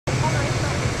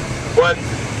1,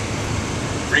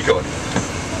 record.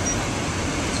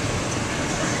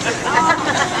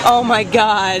 Oh my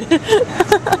god.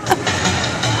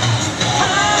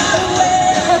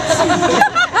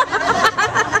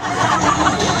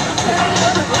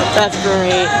 That's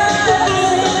great.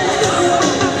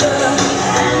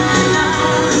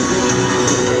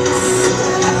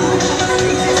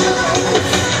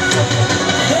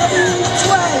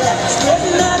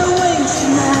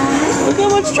 Look how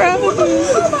much traffic is.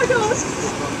 Oh my gosh.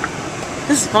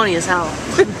 This is funny as hell.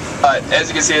 As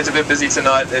you can see, it's a bit busy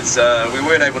tonight. It's we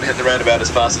weren't able to hit the roundabout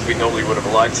as fast as we normally would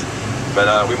have liked,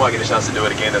 but we might get a chance to do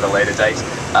it again at a later date.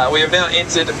 We have now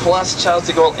entered Place Charles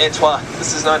de Gaulle Étoile.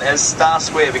 This is known as Star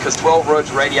Square because 12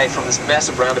 roads radiate from this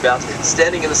massive roundabout.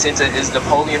 Standing in the center is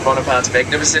Napoleon Bonaparte's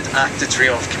magnificent Arc de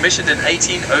Triomphe, commissioned in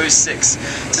 1806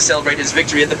 to celebrate his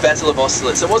victory at the Battle of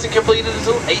Austerlitz. It wasn't completed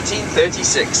until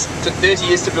 1836. It took 30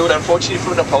 years to build. Unfortunately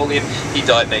for Napoleon, he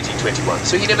died in 1821,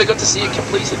 so he never got to see it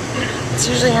completed. It's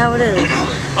usually how it is.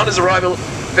 On his arrival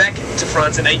back to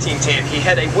France in 1810, he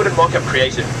had a wooden mock-up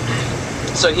created.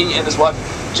 So he and his wife,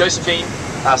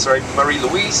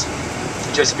 Marie-Louise,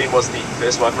 Josephine was the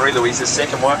first wife, Marie-Louise, his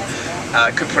second wife,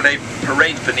 could parade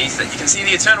beneath it. You can see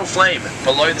the eternal flame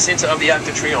below the center of the Arc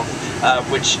de Triomphe,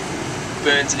 which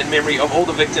burns in memory of all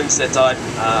the victims that died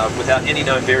without any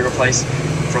known burial place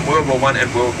from World War I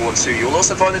and World War II. You'll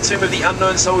also find the tomb of the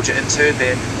unknown soldier interred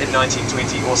there in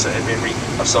 1920, also in memory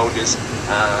of soldiers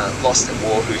lost at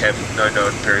war who have no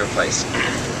known burial place.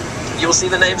 You will see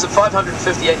the names of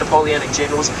 558 Napoleonic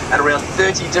generals and around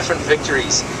 30 different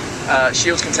victories.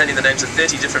 Shields containing the names of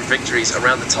 30 different victories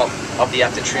around the top of the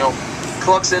Arc de Triomphe.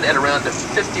 Clocks in at around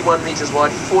 51 meters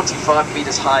wide, 45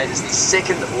 meters high. It is the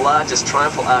second largest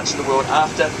triumphal arch in the world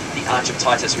after the Arch of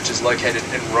Titus, which is located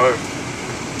in Rome.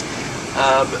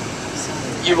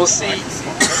 You will see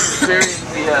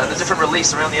the different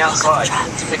reliefs around the outside,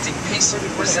 depicting peace,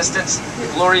 resistance,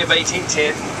 glory of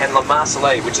 1810, and La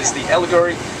Marseillaise, which is the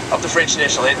allegory of the French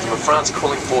national anthem of France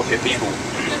calling forth her people.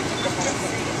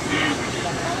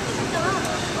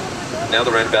 Now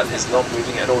the roundabout is not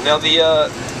moving at all. Now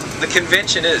the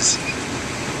convention is,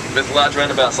 with large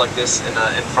roundabouts like this in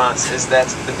France, is that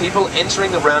the people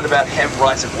entering the roundabout have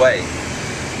right of way.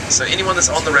 So anyone that's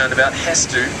on the roundabout has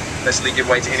to basically give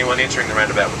way to anyone entering the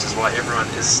roundabout, which is why everyone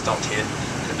is stopped here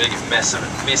in a big, massive,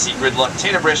 messy gridlock.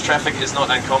 10 abreast traffic is not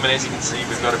uncommon. As you can see,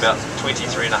 we've got about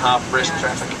 23.5 abreast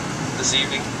traffic this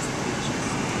evening.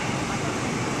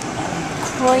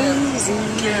 Crazy.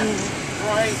 Yeah,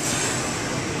 right.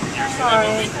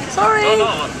 Sorry. Sorry. No,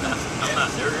 I'm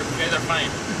not. They're fine.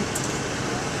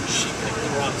 She picked the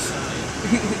wrong side.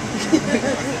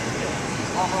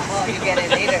 Oh, you get it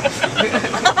later.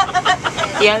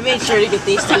 Yeah, I made sure to get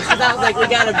these two because I was like, we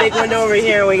got a big window over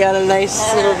here, we got a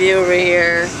nice little view over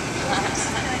here.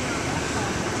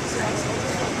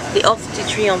 The Arc de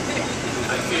Triomphe.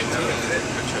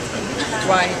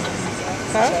 Why?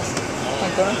 Huh?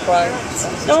 Don't cry.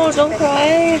 No, don't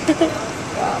cry.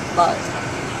 But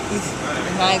it's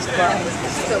a nice cry.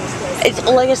 It's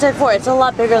like I said before, it's a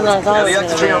lot bigger than I thought it was. The Arc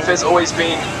de Triomphe has always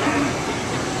been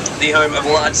the home of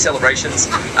large celebrations.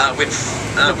 When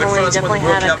France won the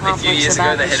World Cup a few years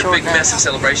ago, they had a big, massive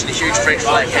celebration, a huge French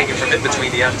flag hanging from in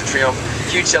between the Arc de Triomphe,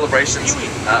 huge celebrations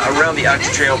around the Arc de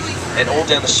Triomphe and all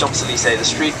down the Champs-Élysées, the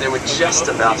street they were just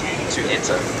about to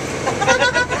enter.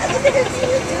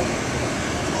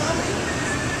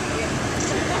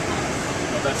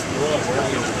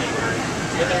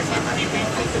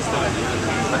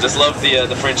 I just love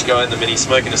the French guy in the mini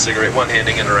smoking a cigarette,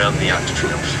 one-handing it around the Arc de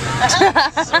Triomphe.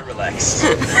 So relaxed.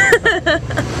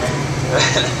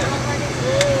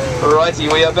 Alrighty,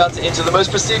 we are about to enter the most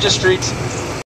prestigious street